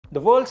The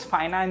world's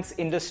finance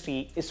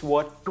industry is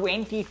worth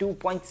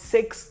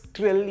 $22.6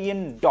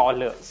 trillion,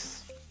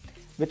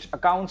 which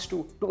accounts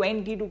to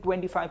 20 to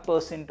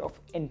 25% of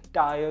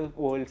entire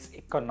world's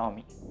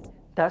economy.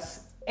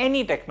 Thus,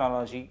 any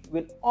technology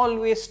will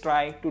always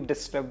try to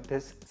disrupt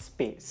this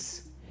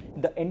space.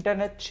 The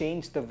internet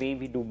changed the way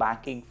we do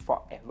banking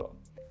forever,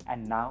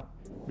 and now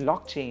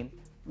blockchain,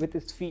 with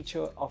its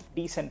feature of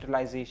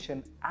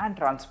decentralization and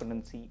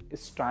transparency,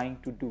 is trying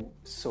to do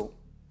so.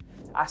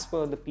 As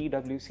per the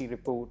PwC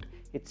report,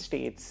 it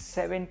states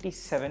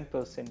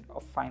 77%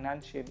 of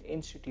financial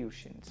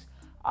institutions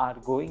are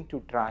going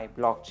to try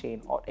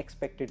blockchain or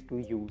expected to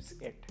use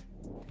it.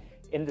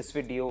 In this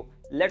video,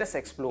 let us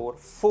explore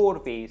 4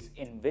 ways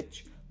in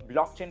which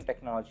blockchain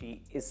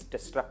technology is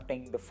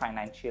disrupting the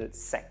financial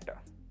sector.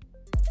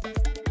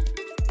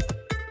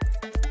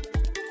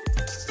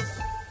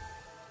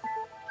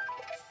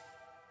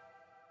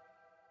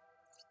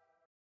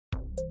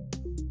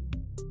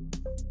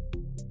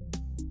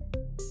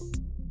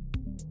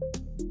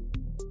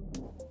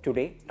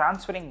 Today,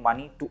 transferring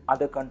money to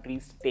other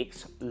countries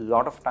takes a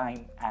lot of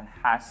time and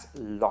has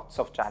lots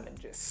of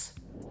challenges.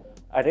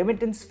 A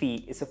remittance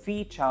fee is a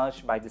fee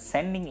charged by the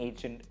sending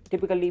agent,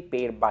 typically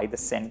paid by the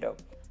sender,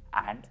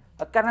 and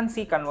a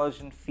currency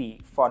conversion fee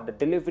for the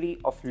delivery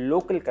of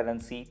local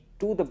currency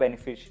to the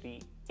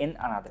beneficiary in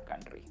another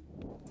country.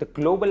 The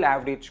global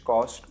average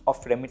cost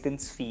of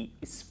remittance fee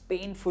is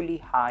painfully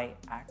high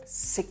at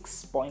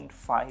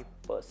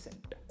 6.5%.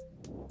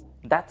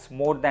 That's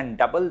more than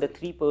double the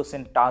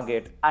 3%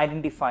 target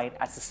identified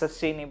as a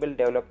sustainable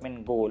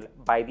development goal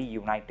by the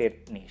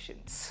United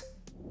Nations.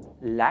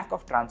 Lack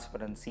of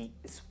transparency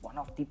is one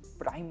of the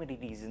primary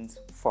reasons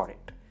for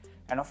it.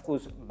 And of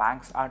course,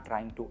 banks are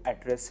trying to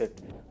address it.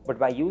 But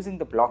by using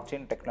the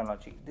blockchain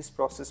technology, this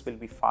process will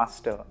be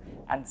faster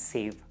and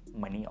save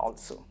money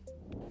also.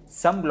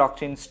 Some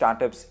blockchain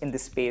startups in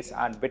this space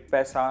are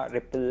Bitpesa,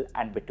 Ripple,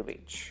 and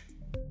Bitwage.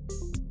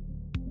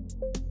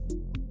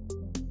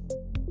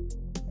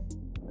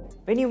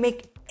 When you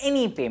make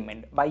any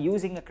payment by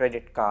using a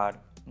credit card,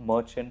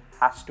 merchant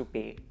has to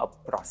pay a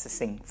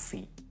processing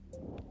fee.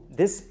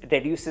 This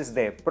reduces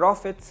their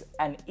profits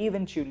and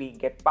eventually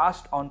get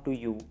passed on to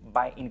you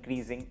by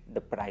increasing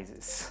the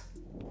prices.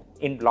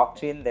 In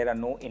blockchain, there are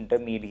no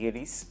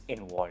intermediaries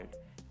involved,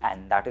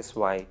 and that is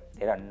why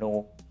there are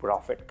no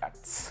profit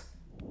cuts.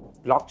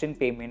 Blockchain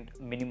payment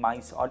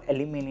minimize or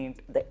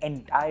eliminate the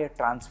entire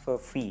transfer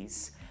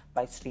fees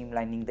by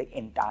streamlining the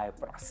entire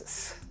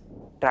process.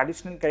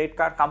 Traditional credit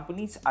card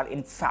companies are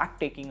in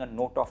fact taking a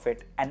note of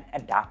it and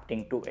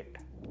adapting to it.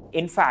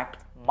 In fact,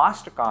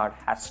 MasterCard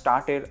has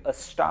started a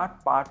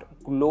StartPart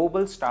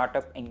global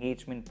startup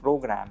engagement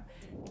program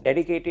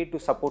dedicated to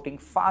supporting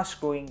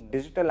fast-growing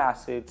digital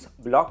assets,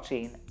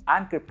 blockchain,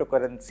 and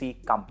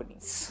cryptocurrency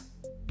companies.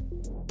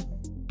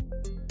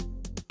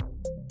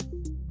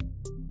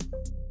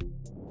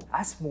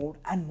 As more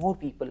and more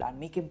people are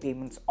making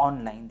payments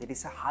online, there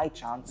is a high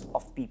chance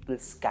of people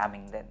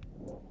scamming them.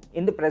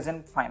 In the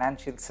present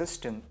financial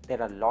system,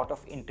 there are a lot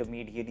of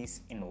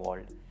intermediaries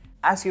involved.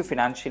 As your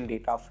financial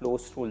data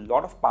flows through a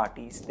lot of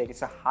parties, there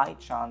is a high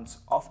chance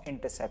of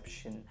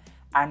interception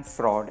and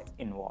fraud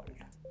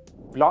involved.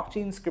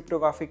 Blockchain's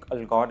cryptographic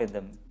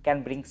algorithm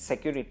can bring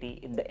security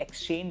in the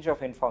exchange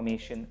of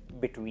information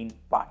between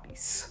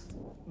parties.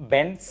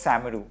 Ben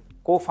Samaru,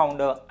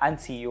 co-founder and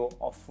CEO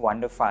of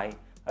WonderFi,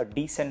 a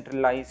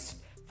decentralized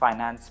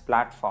finance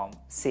platform,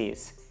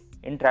 says,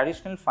 in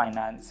traditional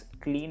finance,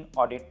 clean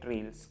audit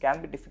trails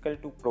can be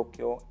difficult to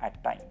procure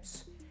at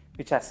times,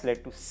 which has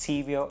led to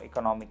severe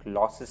economic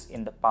losses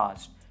in the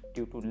past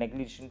due to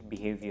negligent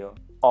behavior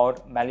or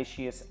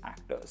malicious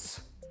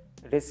actors.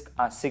 Risks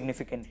are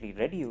significantly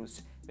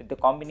reduced with the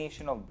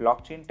combination of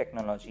blockchain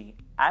technology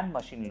and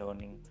machine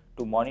learning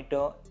to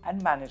monitor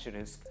and manage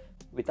risk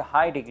with a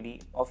high degree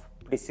of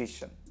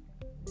precision.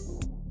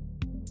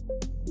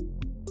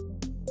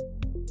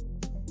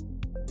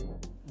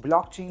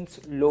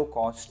 Blockchain's low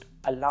cost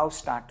allows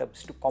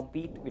startups to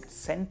compete with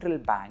central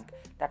banks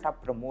that are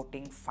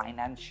promoting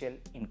financial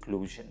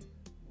inclusion.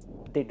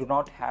 They do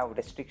not have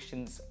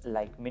restrictions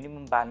like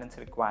minimum balance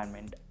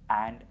requirement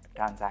and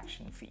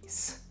transaction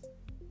fees.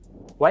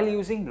 While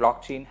using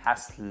blockchain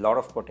has a lot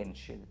of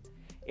potential,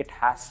 it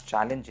has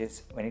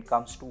challenges when it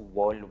comes to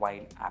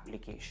worldwide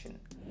application.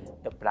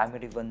 The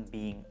primary one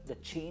being the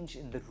change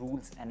in the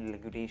rules and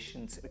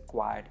regulations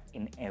required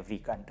in every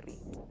country,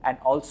 and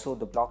also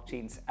the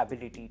blockchain's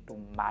ability to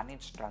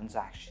manage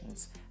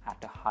transactions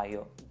at a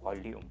higher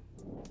volume.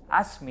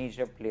 As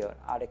major players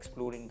are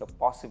exploring the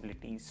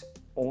possibilities,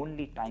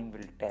 only time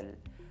will tell,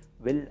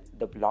 will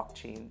the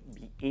blockchain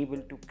be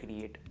able to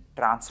create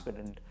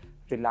transparent,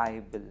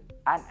 reliable,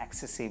 and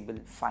accessible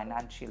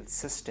financial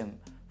system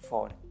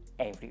for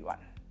everyone.